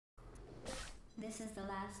This is the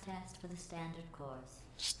last test for the standard course.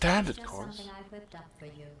 Standard Just course? something I whipped up for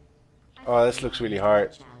you. Oh, this looks really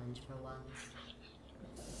hard. Challenge for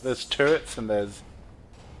once. There's turrets and there's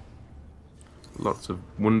Lots of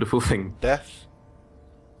wonderful things. death.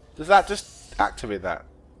 Does that just activate that?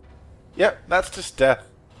 Yep, that's just death.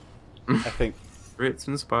 I think. Turrets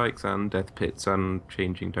and spikes and death pits and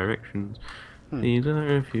changing directions. These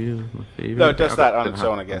are a few of my favourite. No, it does that on its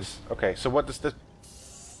own, I guess. Okay, so what does this...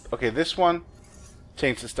 Okay, this one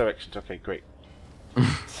changes directions. Okay, great.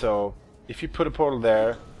 So, if you put a portal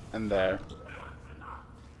there and there,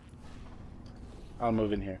 I'll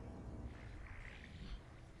move in here.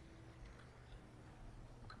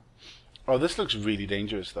 Oh, this looks really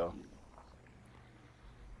dangerous, though.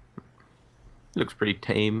 Looks pretty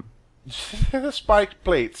tame. The spiked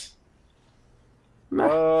plates. Meh.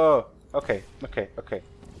 Oh, okay.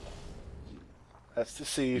 Let's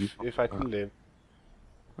just see if I can live.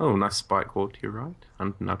 Oh, nice spike wall to your right,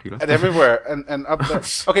 and now to your left. And everywhere, and up there.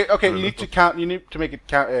 Okay, you need to count. You need to make it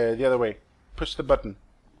count the other way. Push the button.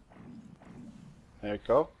 There we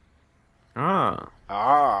go.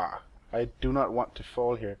 Ah, I do not want to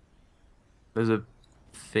fall here. there's a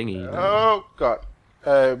thingy. Oh God!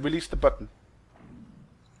 Release the button.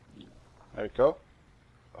 There we go.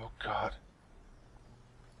 Oh God!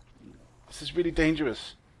 This is really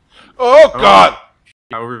dangerous. Oh God!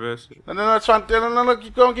 I'll reverse it. No, it's fine. No,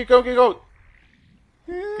 keep going. Go.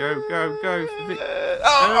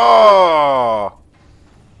 Oh!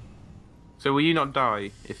 So will you not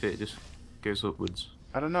die if it just goes upwards?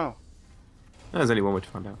 I don't know. There's only one way to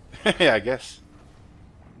find out. Yeah, I guess.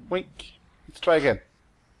 Wink. Let's try again.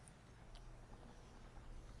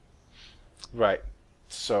 Right.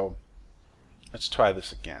 So, let's try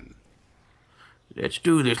this again. Let's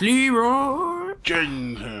do this, Leroy!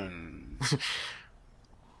 Jenkins.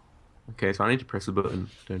 Okay, so I need to press the button,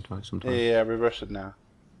 don't I, sometimes? Yeah, reverse it now.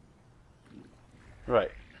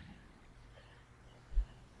 Right.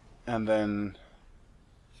 And then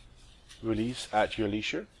release at your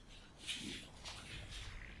leisure.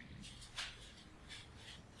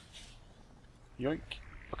 Yoink.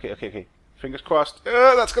 Okay. Fingers crossed.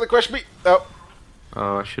 That's gonna crush me. Oh.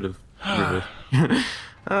 Oh, I should have reversed.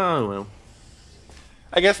 Oh, well.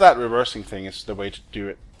 I guess that reversing thing is the way to do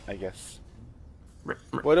it, I guess.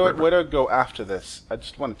 Where do I go after this? I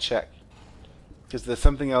just want to check. Because there's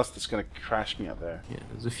something else that's going to crash me up there. Yeah,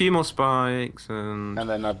 there's a few more spikes and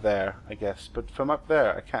then up there, I guess. But from up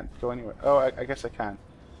there, I can't go anywhere. Oh, I guess I can.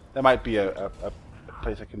 There might be a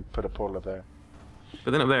place I can put a portal up there.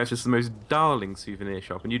 But then up there it's just the most darling souvenir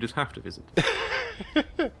shop and you just have to visit.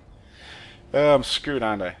 I'm screwed,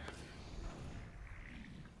 aren't I?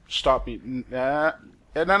 Stop me. No.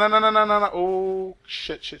 Oh,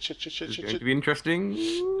 shit. It's going to be interesting.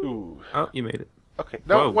 Ooh. Oh, you made it. Okay.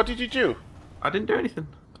 No, Whoa. what did you do? I didn't do anything.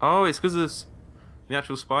 Oh, it's because the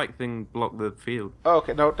actual spike thing blocked the field. Oh,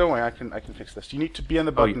 okay. No, don't worry. I can fix this. You need to be on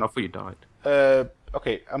the Oh, button. I thought you died.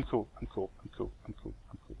 Okay. I'm cool.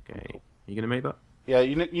 Okay. You gonna make that? Yeah,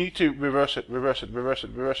 you need to reverse it. There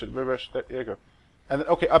you go. And then,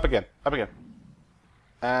 okay, up again.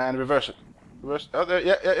 And reverse it. Oh, there.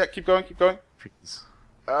 Yeah. Keep going. Please.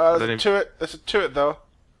 There's a turret. There's a turret though.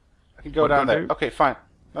 I can go What down do I there. do? Okay, fine.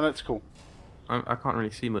 No, it's cool. I can't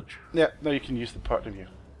really see much. Yeah, no, you can use the part of you.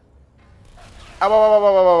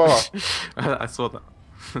 Ow. I saw that.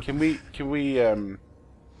 Can we I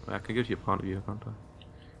can go to your point of view, can't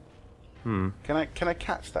I? can I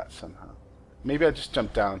catch that somehow? Maybe I just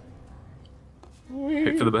jump down.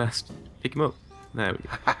 Hope for the best. Pick him up. There we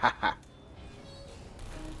go.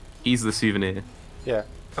 He's the souvenir. Yeah.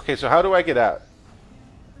 Okay, so how do I get out?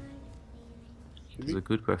 That's a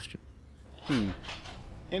good question.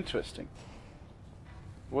 Interesting.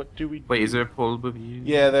 What do we do? Wait, is there a pole above you?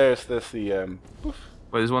 Yeah, there's the poof.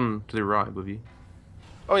 Wait, there's one to the right above you.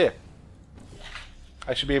 Oh yeah.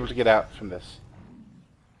 I should be able to get out from this.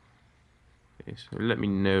 Okay, so let me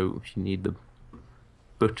know if you need the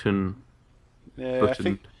button. Yeah, I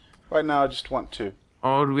think right now I just want to.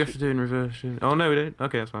 Oh, do we have to do it in reverse? Oh no, we don't.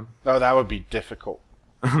 Okay, that's fine. Oh, that would be difficult.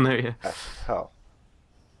 Oh no, yeah. As hell.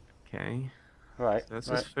 Okay. Right. So let's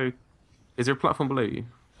right. just Is there a platform below you?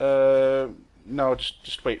 No,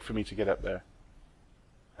 just wait for me to get up there.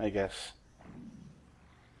 I guess.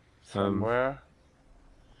 Somewhere.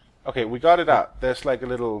 Okay, we got it out. There's like a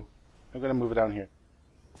little... I'm gonna move it down here.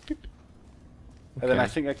 Beep. And then I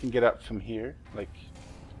think I can get up from here. Like...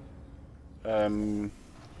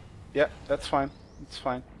 Yeah, that's fine. It's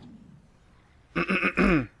fine.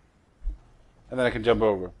 And then I can jump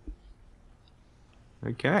over.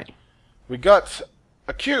 Okay. We got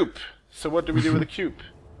a cube. So what do we do with a cube?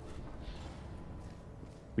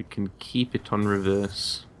 We can keep it on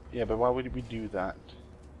reverse. Yeah, but why would we do that?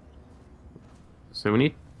 So we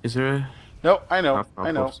need. Is there a? No, I know, Oh,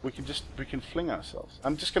 I know. course. We can fling ourselves.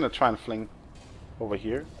 I'm just gonna try and fling over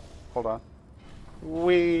here. Hold on.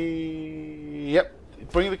 Yep.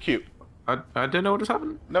 Bring the cube. I don't know what has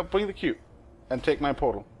happened. No, bring the cube, and take my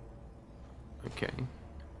portal. Okay.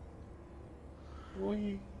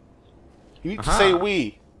 Wee. You need to Aha. say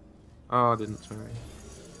we. Oh, I didn't. Sorry.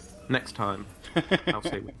 Next time, I'll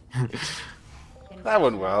say we. That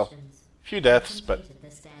went well. Congratulations. Few deaths, You but completed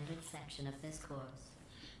the standard section of this course.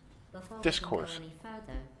 Before This we can course. go any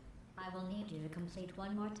further, I will need you to complete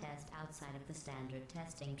one more test outside of the standard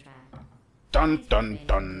testing track. dun Please dun refrain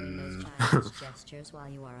from doing dun. those childish gestures while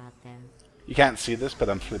you are out there. You can't see this, but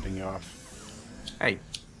I'm flipping you off. Hey.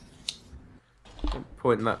 Don't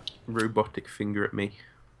point that robotic finger at me.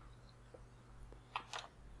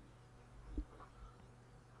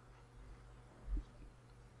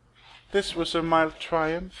 This was a mild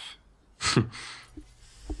triumph.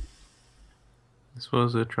 This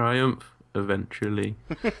was a triumph, eventually.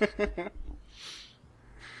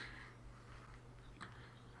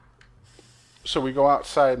 So we go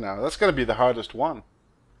outside now. That's gonna be the hardest one.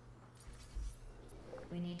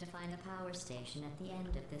 We need to find the power station at the end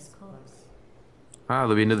of this course. Ah,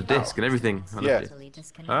 there'll be another disc and everything. I love Yeah. it. Totally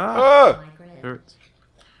disconnected Ah! from my grid. Hurts.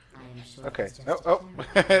 I am sure Okay. it's just Oh, a oh.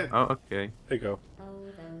 terror. There Oh, okay. you go. Oh,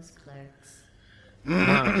 those clerks.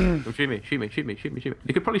 Ah, don't shoot me, shoot me, shoot me, shoot me, shoot me.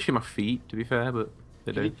 They could probably shoot my feet, to be fair, but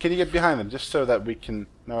they Can you, don't. can you get behind them just so that we can?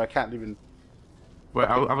 No, I can't even. Wait,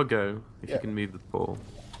 okay. I'll have a go if Yeah. you can move the ball.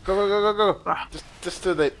 Go go go go go. Ah. Just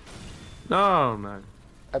so that No, no.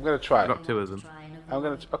 I'm gonna try. Got two of them. Try and I'm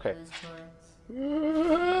gonna avoid okay. those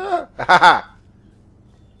turrets. Haha.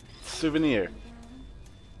 Souvenir.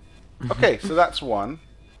 Okay, so that's one.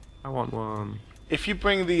 I want one. If you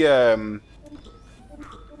bring the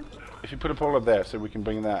if you put a portal up there, so we can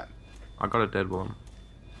bring that. I got a dead one.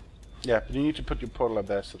 Yeah, but you need to put your portal up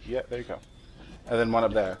there. So yeah, there you go. And then one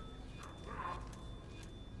up there.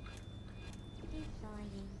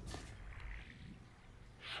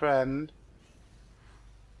 Friend.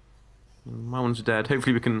 My one's dead.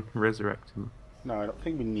 Hopefully we can resurrect him. No, I don't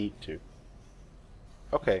think we need to.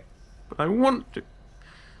 Okay, But I want to.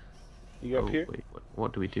 you up here? Wait,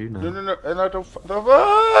 what do we do now? No, no, no, no, don't.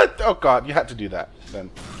 Oh God, you had to do that.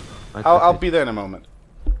 Then I'll be there in a moment.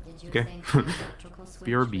 Did you Okay. think the electrical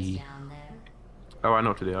switch was BRB. down there? Oh, I know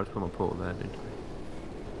what to do. I'll just put my portal there, don't I?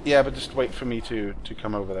 Yeah, but just wait for me to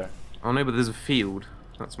come over there. Oh no, but there's a field.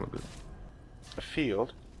 That's not good. A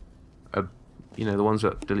field. You know, the ones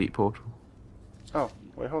that delete portal. Oh,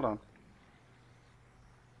 wait, hold on.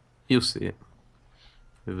 You'll see it.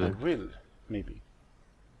 With I a- will, maybe.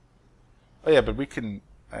 Oh yeah, but we can.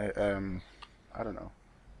 I don't know.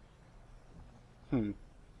 Okay, Okay,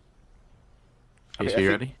 so I you think-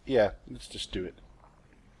 ready? Yeah, let's just do it.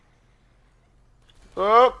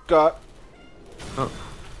 Oh God! Oh.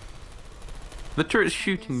 The turret's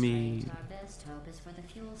shooting me. Our best hope is for the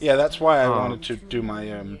fuel Yeah, that's why I Oh. wanted to do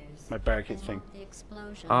my my barricade thing. The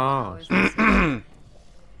explosion Oh. powers the system.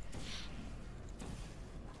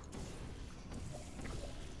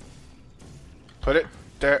 Put it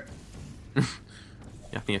there. Yeah,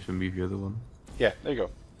 I think you have to move your other one. Yeah, there you go.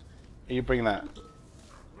 And you bring that.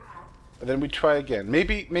 And then we try again.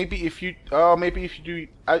 Maybe if you do.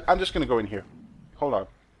 I'm just gonna go in here. Hold on.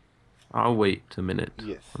 I'll wait a minute.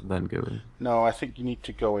 Yes. And then go in. No, I think you need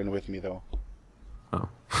to go in with me though, Oh.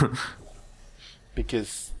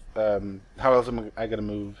 because how else am I gonna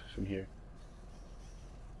move from here?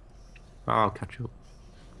 I'll catch up.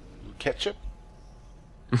 Ketchup?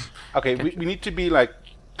 Okay, we need to be like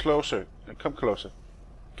closer. Come closer.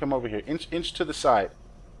 Come over here. Inch to the side,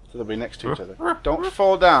 so they'll be next to each other. Don't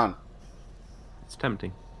fall down. It's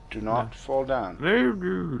tempting. Do not fall down. No,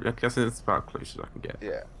 no. I guess it's about close as I can get.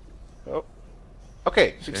 Yeah. Oh.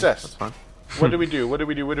 Okay, Okay, success. that's fine. What do we do? What do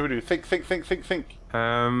we do? What do we do? Think.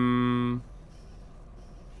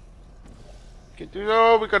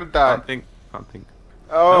 Oh, we're gonna die. Can't think.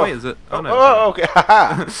 Oh, Oh, wait, is it? Oh, no. Oh, okay.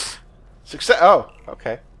 Haha. Success. Oh,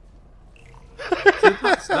 okay. See,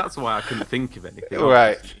 that's why I couldn't think of anything.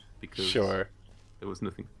 Right. obviously, Because Sure. there was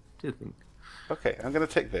nothing to think. Okay, I'm gonna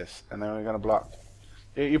take this, and then we're gonna block.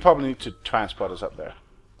 You probably need to transport us up there,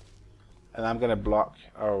 and I'm gonna block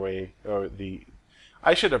our way, or the.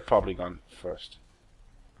 I should have probably gone first.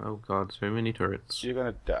 Oh god, so many turrets. You're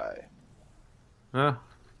gonna die. Ah,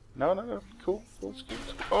 No, no, no. Cool. It's cool.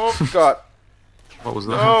 Oh God. what was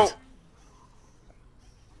that? No.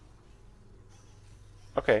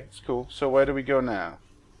 Okay, it's cool. So where do we go now?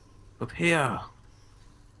 Up here.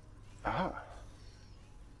 Ah.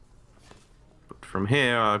 But from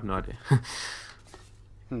here, I have no idea.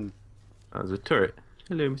 Hmm. There's a turret.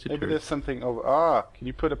 Hello, Mr. Maybe Turret. there's something over... Ah, can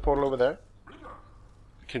you put a portal over there?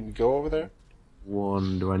 Can we go over there?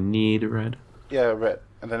 One, do I need a red? Yeah, red.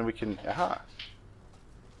 And then we can... Aha.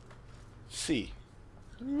 See.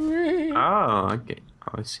 Ah, okay.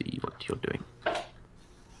 I see what you're doing.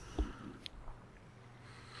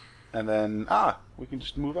 And then... we can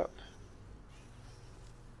just move up.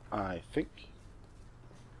 I think.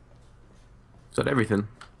 Is that everything?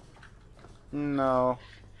 No.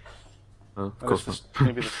 Oh, of Unless course this,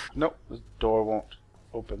 maybe this... Nope, this door won't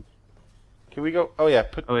open. Can we go... Oh yeah,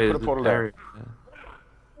 put a portal there.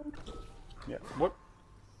 Yeah, what?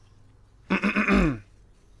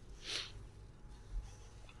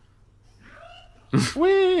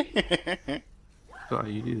 Whee! So how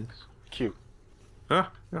you do this? Q.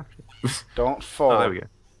 Ah, gotcha. Don't fall. Oh, there we go.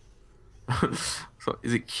 So,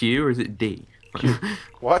 is it Q or is it D? Q.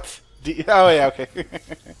 What? D? Oh yeah, okay.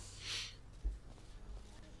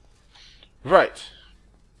 Right.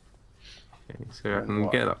 Okay, so I can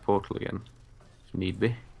get that portal again, if need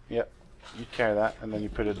be. Yep. You carry that, and then you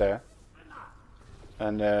put it there.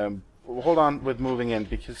 And hold on with moving in,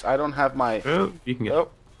 because I don't have my... Oh, you can get Oh.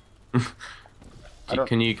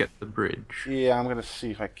 Can you get the bridge? Yeah, I'm gonna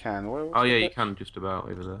see if I can. Oh yeah, you can just about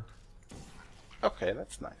over there. Okay,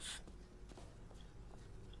 that's nice.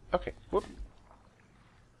 Okay, whoop.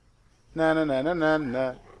 Na na na na na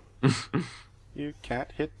na. You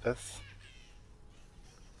can't hit us.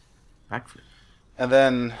 Backflip. And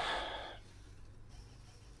then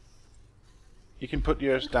you can put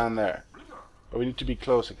yours down there. Or we need to be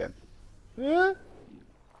close again. Look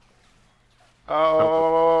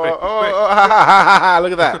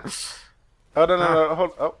at that. Oh, no,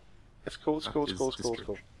 hold. Oh, it's cool, it's cool, it's cool, it's cool, it's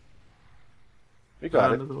cool. We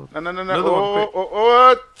got it. No, no, no, no.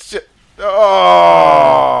 Oh, shit.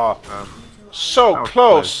 Oh, so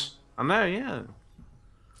close. I know, yeah.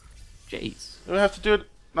 Jeez. Do we have to do it?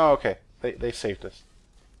 No, okay. They saved us.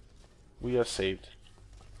 We are saved.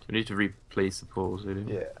 We need to replace the poles,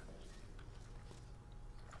 really. Yeah.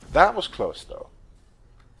 That was close, though.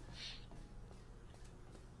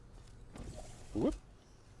 Whoop.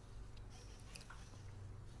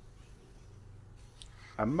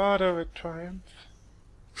 A moderate triumph.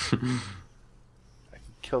 I can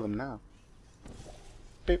kill them now.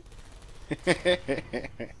 Beep.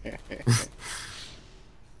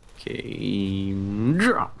 Okay,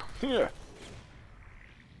 drop. Yeah.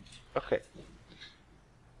 Okay.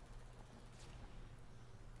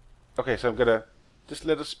 Okay, so I'm gonna just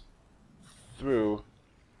let us through.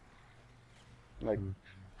 Like,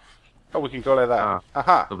 oh, we can go like that.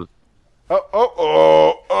 Aha. Lovely.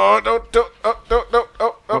 Oh,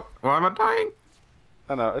 Why am I dying?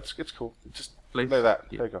 no, it's cool. Just Place. like that.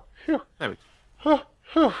 Yeah. There you go. Phew. There we Phew.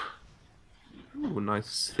 Phew. go. Ooh, nice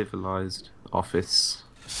civilized office.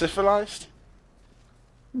 Civilized?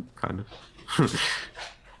 Kind of.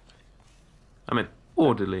 I meant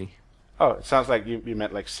orderly. Oh, it sounds like you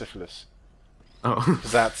meant like syphilis. Oh.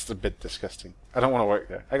 'Cause that's a bit disgusting. I don't want to work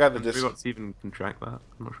there. I got the Maybe what's even contract that?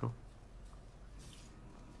 I'm not sure.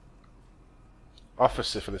 office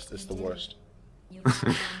syphilis is the worst.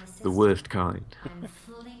 The worst kind. I'm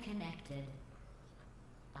fully connected.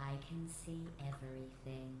 I can see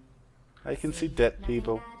everything. I can see dead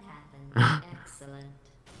people. Nothing bad happened. Excellent.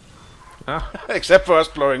 Ah, Except for us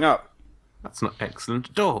blowing up. that's not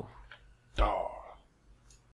excellent at all. Oh.